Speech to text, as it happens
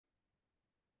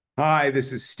Hi,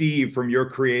 this is Steve from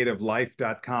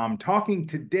YourCreativeLife.com talking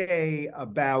today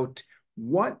about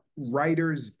what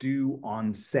writers do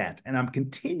on set. And I'm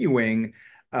continuing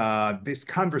this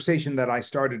conversation that I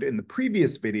started in the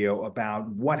previous video about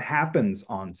what happens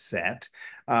on set.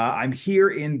 I'm here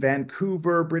in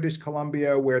Vancouver, British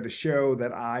Columbia, where the show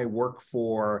that I work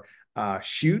for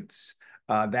shoots.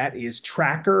 That is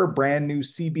Tracker, brand new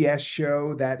CBS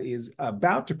show that is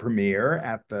about to premiere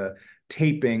at the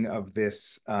taping of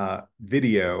this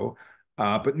video,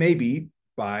 but maybe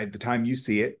by the time you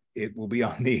see it, it will be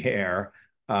on the air.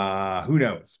 Who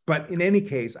knows? But in any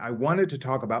case, I wanted to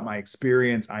talk about my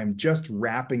experience. I'm just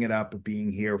wrapping it up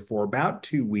being here for about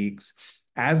 2 weeks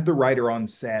as the writer on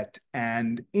set.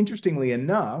 And interestingly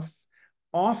enough,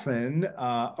 often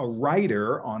a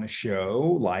writer on a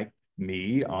show like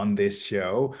me on this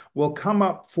show will come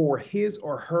up for his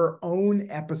or her own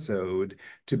episode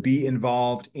to be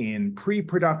involved in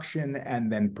pre-production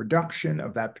and then production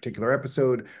of that particular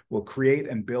episode, will create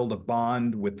and build a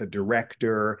bond with the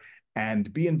director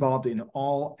and be involved in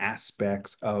all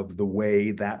aspects of the way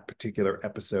that particular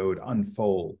episode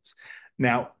unfolds.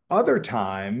 Now, other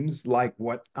times, like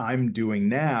what I'm doing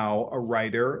now, a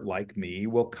writer like me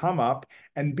will come up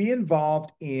and be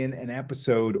involved in an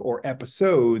episode or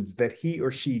episodes that he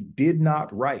or she did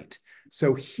not write.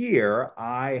 So here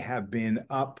I have been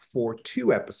up for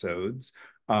 2 episodes.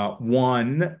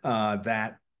 One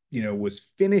that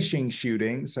was finishing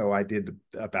shooting. So I did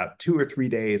about 2 or 3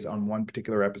 days on one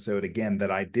particular episode, again, that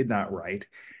I did not write.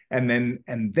 And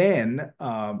then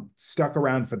stuck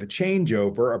around for the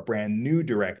changeover, a brand new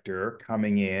director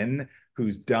coming in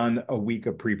who's done a week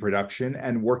of pre-production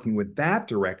and working with that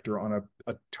director on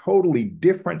a totally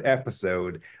different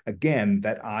episode, again,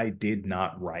 that I did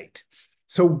not write.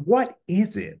 So what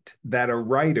is it that a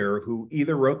writer who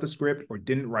either wrote the script or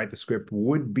didn't write the script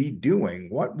would be doing?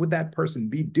 What would that person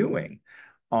be doing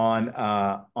on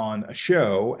a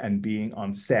show and being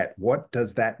on set? What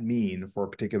does that mean for a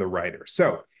particular writer?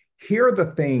 So here are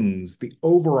the things, the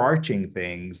overarching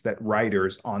things that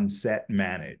writers on set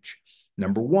manage.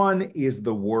 Number one is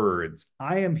the words.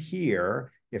 I am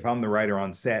here, if I'm the writer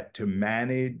on set, to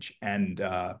manage and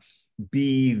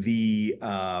be the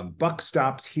buck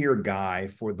stops here guy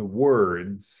for the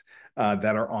words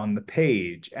that are on the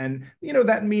page. And,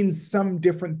 that means some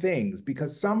different things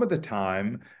because some of the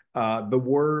time, the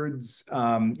words,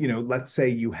 let's say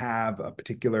you have a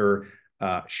particular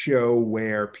show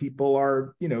where people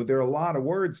are, there are a lot of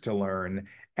words to learn.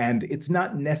 And it's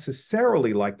not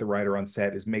necessarily like the writer on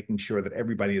set is making sure that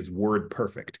everybody is word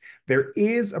perfect. There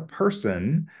is a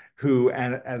person who,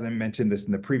 and as I mentioned this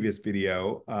in the previous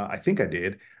video, I think I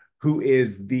did, who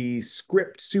is the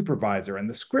script supervisor. And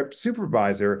the script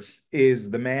supervisor is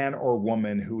the man or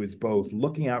woman who is both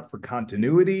looking out for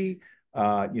continuity,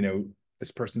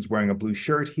 this person's wearing a blue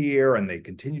shirt here and they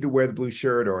continue to wear the blue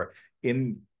shirt, or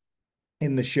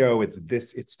in the show,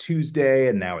 it's Tuesday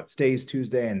and now it stays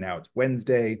Tuesday and now it's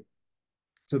Wednesday.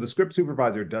 So the script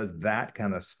supervisor does that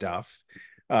kind of stuff,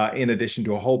 in addition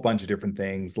to a whole bunch of different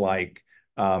things like,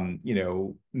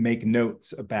 make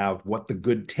notes about what the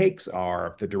good takes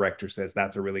are if the director says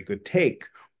that's a really good take,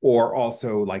 or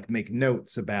also like make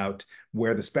notes about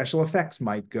where the special effects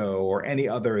might go or any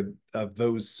other of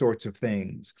those sorts of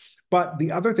things. But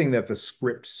the other thing that the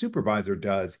script supervisor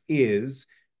does is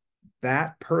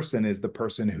that person is the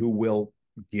person who will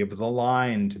give the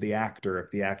line to the actor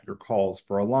if the actor calls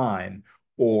for a line,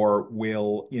 or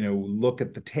will, look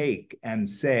at the take and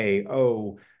say,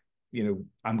 oh,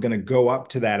 I'm going to go up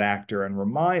to that actor and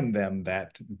remind them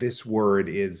that this word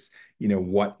is,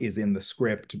 what is in the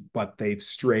script, but they've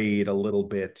strayed a little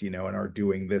bit, and are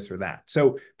doing this or that.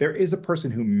 So there is a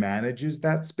person who manages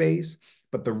that space,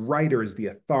 but the writer is the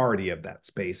authority of that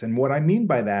space. And what I mean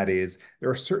by that is there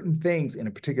are certain things in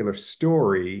a particular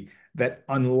story that,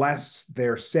 unless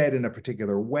they're said in a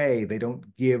particular way, they don't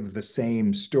give the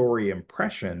same story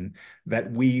impression that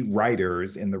we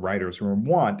writers in the writer's room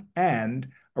want. And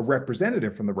a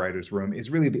representative from the writer's room is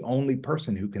really the only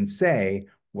person who can say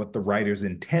what the writers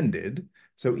intended.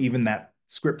 So even that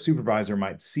script supervisor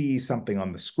might see something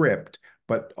on the script,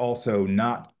 but also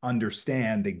not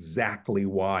understand exactly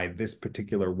why this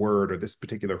particular word or this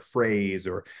particular phrase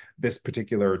or this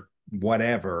particular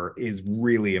whatever is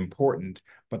really important.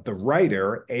 But the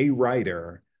writer, a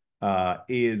writer,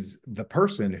 is the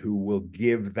person who will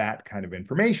give that kind of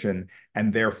information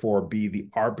and therefore be the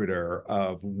arbiter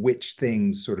of which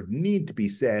things sort of need to be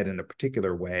said in a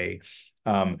particular way.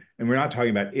 And we're not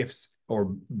talking about ifs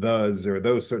or thes or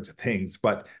those sorts of things,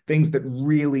 but things that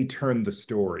really turn the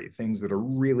story, things that are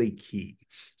really key.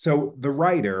 So the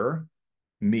writer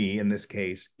me in this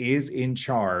case, is in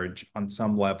charge on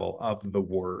some level of the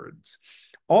words.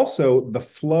 Also, the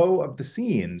flow of the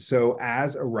scene. So,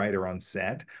 as a writer on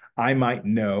set, I might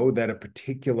know that a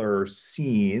particular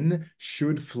scene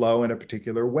should flow in a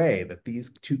particular way, that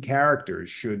these two characters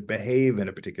should behave in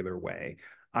a particular way.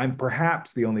 I'm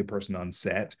perhaps the only person on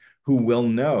set who will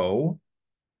know,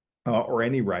 or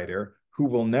any writer who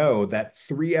will know that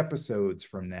 3 episodes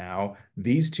from now,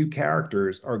 these two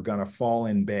characters are going to fall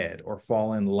in bed or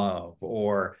fall in love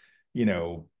or,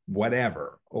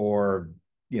 whatever, or,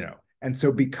 and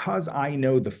so because I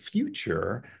know the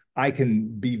future, I can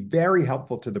be very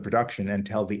helpful to the production and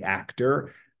tell the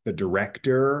actor, the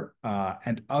director,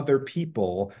 and other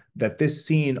people that this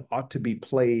scene ought to be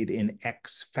played in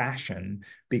X fashion,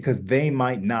 because they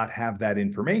might not have that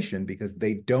information because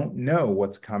they don't know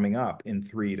what's coming up in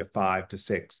 3 to 5 to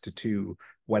 6 to 2,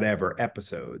 whatever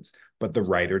episodes, but the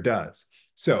writer does.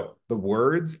 So the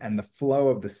words and the flow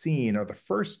of the scene are the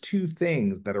first two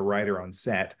things that a writer on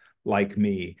set, like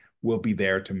me, will be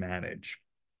there to manage.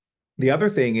 The other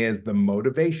thing is the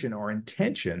motivation or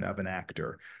intention of an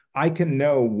actor. I can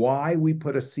know why we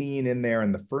put a scene in there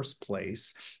in the first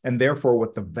place, and therefore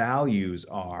what the values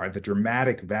are, the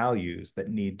dramatic values that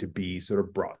need to be sort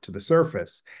of brought to the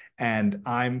surface. And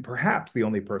I'm perhaps the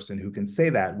only person who can say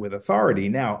that with authority.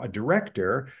 Now, a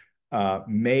director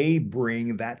may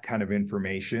bring that kind of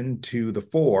information to the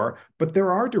fore, but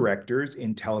there are directors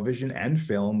in television and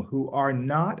film who are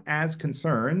not as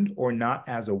concerned or not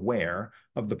as aware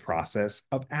of the process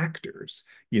of actors,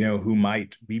 who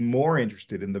might be more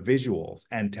interested in the visuals,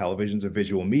 and television's a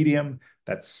visual medium.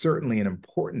 That's certainly an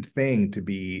important thing to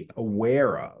be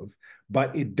aware of,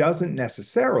 but it doesn't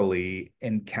necessarily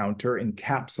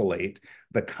encapsulate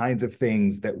the kinds of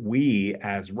things that we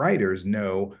as writers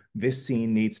know this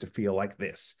scene needs to feel like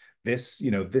this.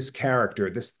 This character,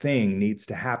 this thing needs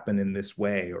to happen in this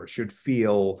way, or should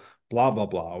feel blah, blah,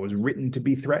 blah, or was written to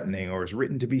be threatening, or is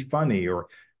written to be funny, or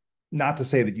not to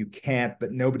say that you can't,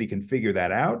 that nobody can figure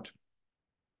that out.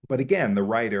 But again, the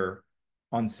writer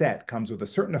on set comes with a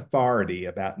certain authority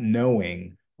about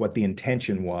knowing what the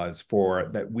intention was for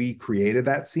that we created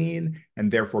that scene,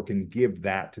 and therefore can give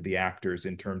that to the actors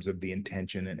in terms of the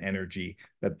intention and energy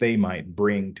that they might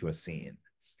bring to a scene.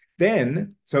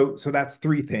 Then, so that's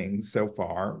 3 things so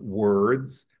far: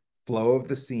 words, flow of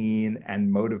the scene,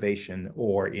 and motivation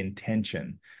or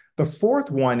intention. The fourth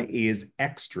one is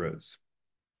extras.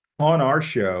 On our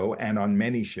show and on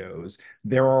many shows,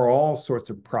 there are all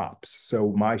sorts of props.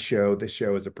 So this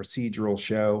show is a procedural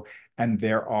show, and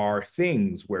there are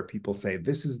things where people say,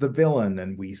 this is the villain,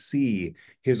 and we see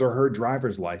his or her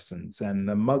driver's license and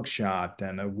the mugshot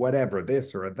and a whatever,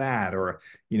 this or that, or,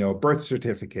 a birth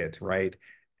certificate, right?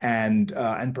 And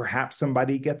perhaps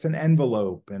somebody gets an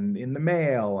envelope and in the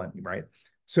mail, and right.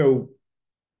 So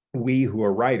we who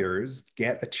are writers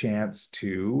get a chance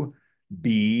to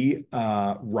be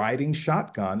riding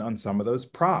shotgun on some of those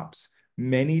props.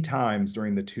 Many times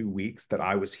during the 2 weeks that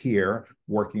I was here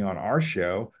working on our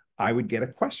show, I would get a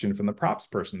question from the props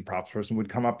person. The props person would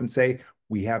come up and say,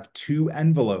 we have 2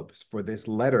 envelopes for this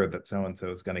letter that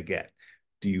so-and-so is going to get.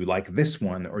 Do you like this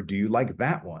one, or do you like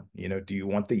that one? Do you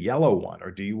want the yellow one,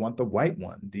 or do you want the white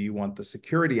one? Do you want the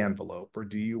security envelope, or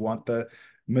do you want the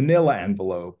manila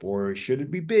envelope, or should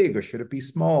it be big, or should it be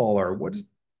small, or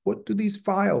what do these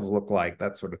files look like,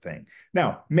 that sort of thing.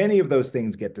 Now, many of those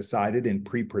things get decided in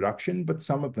pre-production, but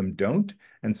some of them don't,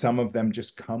 and some of them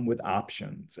just come with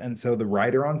options. And so the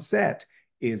writer on set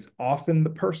is often the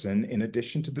person, in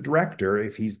addition to the director,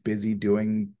 if he's busy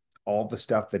doing all the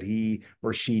stuff that he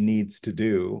or she needs to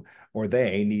do, or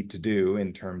they need to do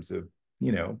in terms of,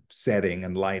 setting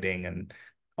and lighting and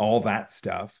all that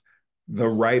stuff. The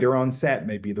writer on set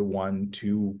may be the one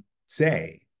to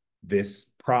say, this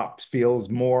prop feels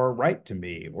more right to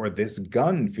me, or this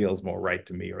gun feels more right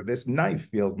to me, or this knife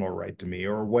feels more right to me,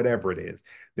 or whatever it is,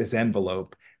 this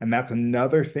envelope. And that's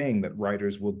another thing that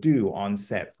writers will do on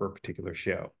set for a particular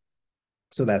show.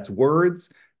 So that's words,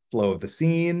 flow of the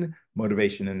scene,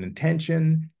 motivation and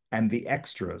intention, and the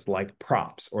extras like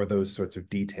props or those sorts of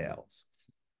details.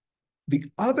 The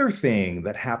other thing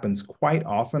that happens quite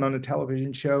often on a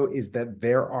television show is that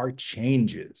there are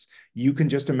changes. You can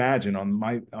just imagine on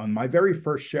my very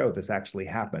first show, this actually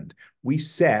happened. We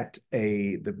set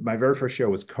my very first show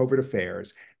was Covert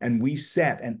Affairs, and we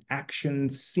set an action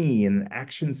scene,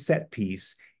 action set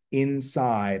piece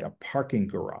inside a parking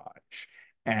garage.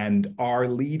 And our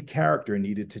lead character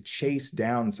needed to chase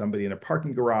down somebody in a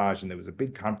parking garage, and there was a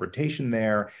big confrontation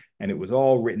there, and it was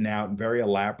all written out and very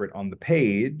elaborate on the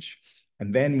page.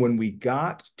 And then when we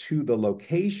got to the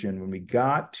location, when we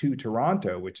got to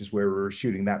Toronto, which is where we were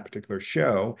shooting that particular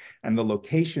show, and the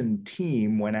location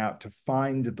team went out to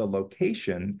find the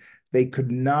location, they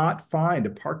could not find a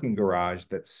parking garage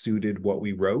that suited what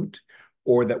we wrote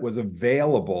or that was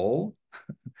available,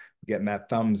 getting that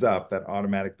thumbs up, that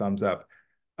automatic thumbs up,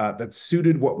 that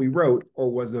suited what we wrote or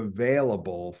was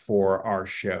available for our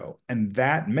show. And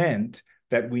that meant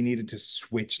that we needed to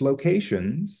switch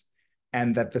locations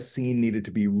and that the scene needed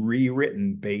to be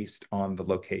rewritten based on the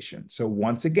location. So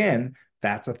once again,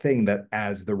 that's a thing that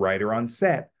as the writer on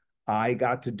set, I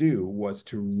got to do, was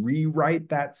to rewrite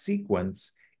that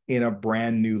sequence in a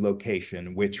brand new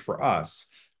location, which for us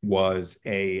was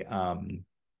a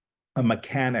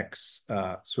mechanics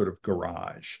sort of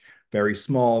garage, very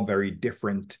small, very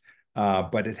different,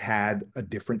 but it had a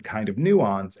different kind of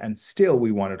nuance. And still,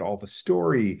 we wanted all the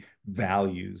story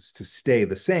values to stay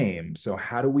the same. So,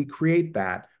 how do we create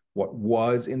that? What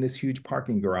was in this huge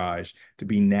parking garage to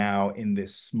be now in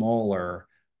this smaller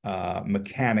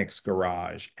mechanics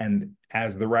garage? And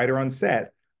as the writer on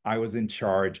set, I was in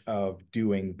charge of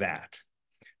doing that.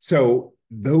 So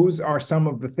those are some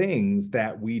of the things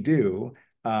that we do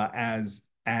as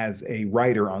a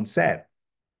writer on set,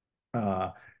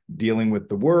 uh, dealing with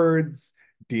the words,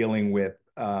 dealing with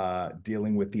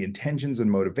the intentions and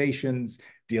motivations,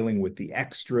 dealing with the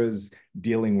extras,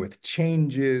 dealing with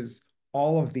changes.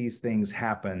 All of these things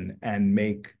happen and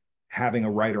make having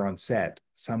a writer on set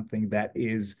something that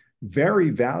is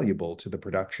very valuable to the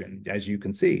production, as you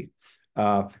can see.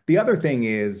 The other thing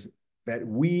is that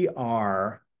we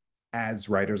are, as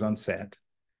writers on set,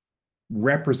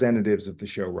 representatives of the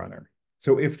showrunner.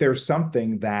 So if there's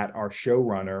something that our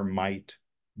showrunner might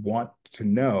want to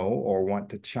know or want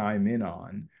to chime in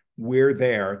on, we're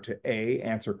there to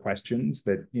answer questions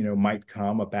that might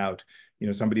come about,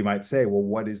 somebody might say, well,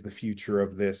 what is the future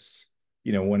of this?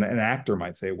 When an actor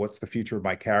might say, what's the future of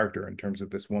my character in terms of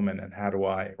this woman, and how do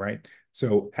I, right?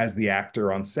 So as the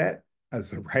actor on set, as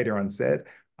the writer on set,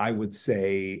 I would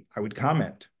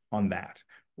comment on that,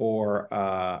 or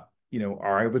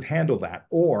or I would handle that,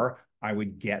 or I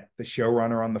would get the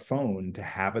showrunner on the phone to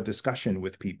have a discussion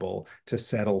with people to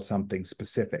settle something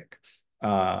specific.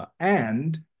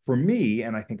 And for me,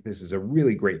 and I think this is a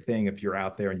really great thing if you're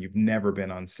out there and you've never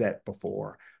been on set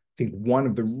before, I think one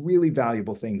of the really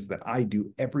valuable things that I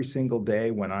do every single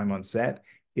day when I'm on set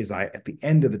is at the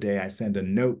end of the day, I send a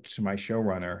note to my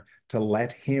showrunner to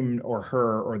let him or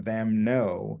her or them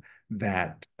know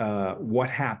that what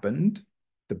happened,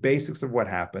 the basics of what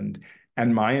happened,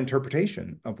 and my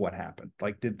interpretation of what happened.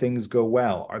 Like, did things go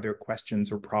well? Are there questions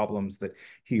or problems that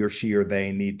he or she or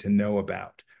they need to know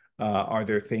about? Are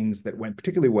there things that went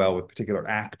particularly well with particular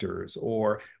actors?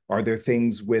 Or are there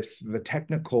things with the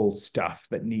technical stuff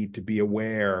that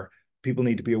people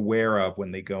need to be aware of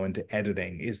when they go into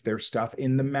editing? Is there stuff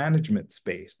in the management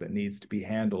space that needs to be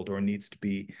handled or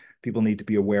people need to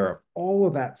be aware of? All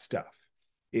of that stuff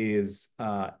is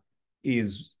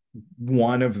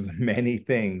one of the many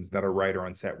things that a writer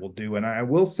on set will do. And I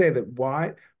will say that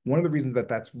one of the reasons that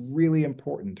that's really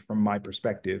important from my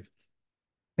perspective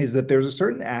is that there's a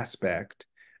certain aspect,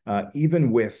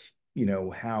 even with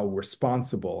how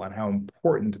responsible and how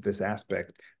important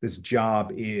this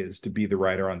job is to be the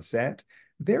writer on set,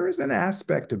 there is an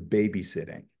aspect of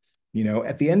babysitting.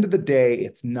 At the end of the day,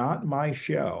 it's not my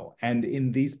show. And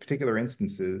in these particular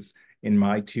instances, in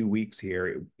my 2 weeks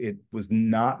here, it was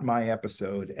not my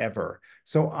episode ever.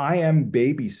 So I am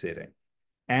babysitting.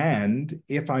 And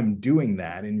if I'm doing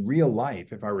that in real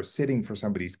life, if I were sitting for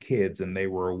somebody's kids and they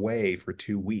were away for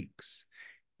 2 weeks,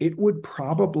 it would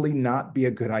probably not be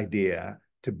a good idea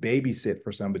to babysit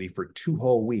for somebody for 2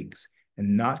 whole weeks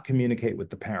and not communicate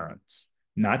with the parents,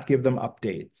 not give them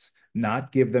updates,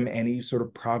 not give them any sort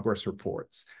of progress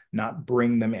reports, not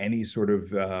bring them any sort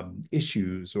of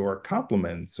issues or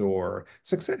compliments or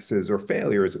successes or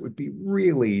failures. It would be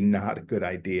really not a good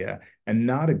idea and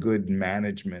not a good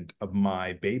management of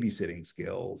my babysitting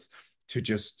skills to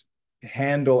just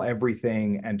handle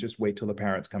everything and just wait till the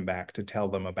parents come back to tell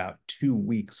them about 2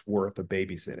 weeks worth of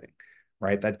babysitting,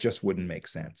 right? That just wouldn't make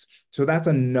sense. So that's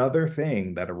another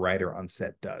thing that a writer on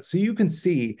set does. So you can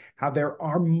see how there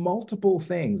are multiple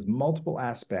things, multiple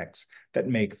aspects that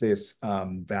make this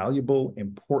valuable,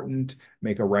 important,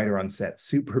 make a writer on set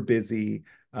super busy,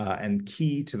 and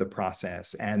key to the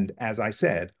process. And as I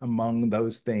said, among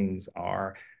those things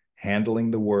are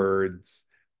handling the words,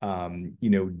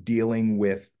 dealing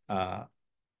with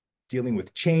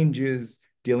changes,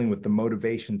 dealing with the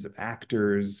motivations of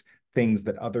actors, things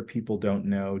that other people don't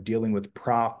know, dealing with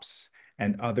props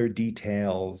and other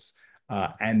details,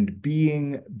 and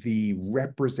being the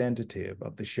representative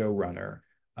of the showrunner,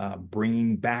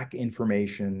 bringing back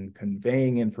information,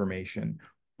 conveying information,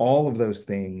 all of those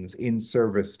things in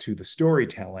service to the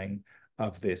storytelling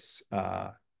of this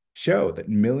show that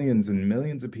millions and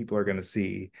millions of people are going to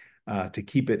see, to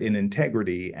keep it in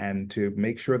integrity and to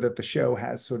make sure that the show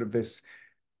has sort of this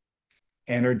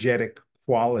energetic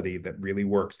quality that really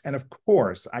works. And of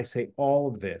course, I say all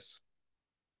of this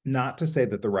not to say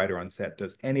that the writer on set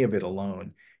does any of it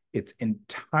alone. It's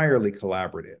entirely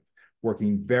collaborative,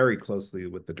 working very closely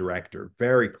with the director,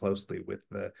 very closely with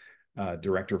the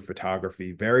director of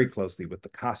photography, very closely with the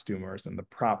costumers and the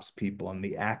props people and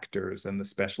the actors and the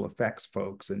special effects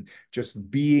folks, and just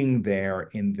being there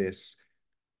in this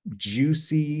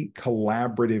juicy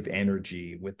collaborative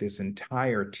energy with this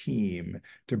entire team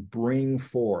to bring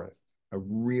forth a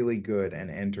really good and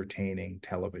entertaining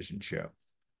television show.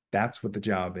 That's what the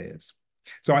job is.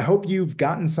 So I hope you've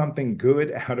gotten something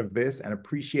good out of this and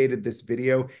appreciated this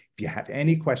video. If you have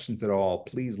any questions at all,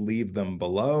 please leave them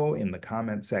below in the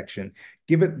comment section.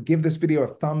 Give this video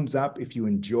a thumbs up if you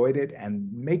enjoyed it,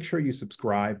 and make sure you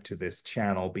subscribe to this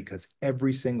channel, because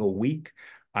every single week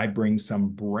I bring some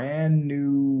brand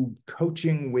new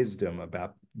coaching wisdom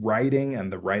about writing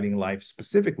and the writing life,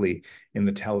 specifically in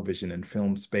the television and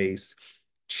film space.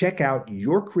 Check out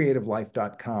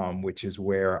yourcreativelife.com, which is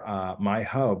where my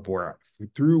hub,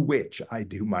 through which I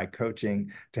do my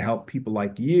coaching to help people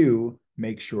like you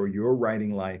make sure your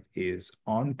writing life is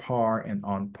on par and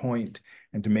on point,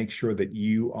 and to make sure that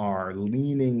you are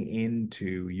leaning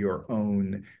into your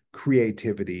own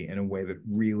creativity in a way that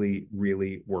really,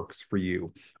 really works for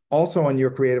you. Also on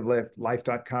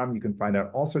yourcreativelife.com, you can find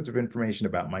out all sorts of information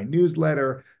about my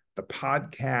newsletter, the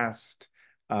podcast,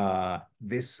 a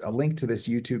link to this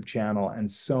YouTube channel,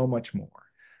 and so much more.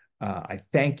 I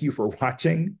thank you for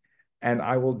watching, and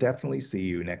I will definitely see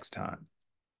you next time.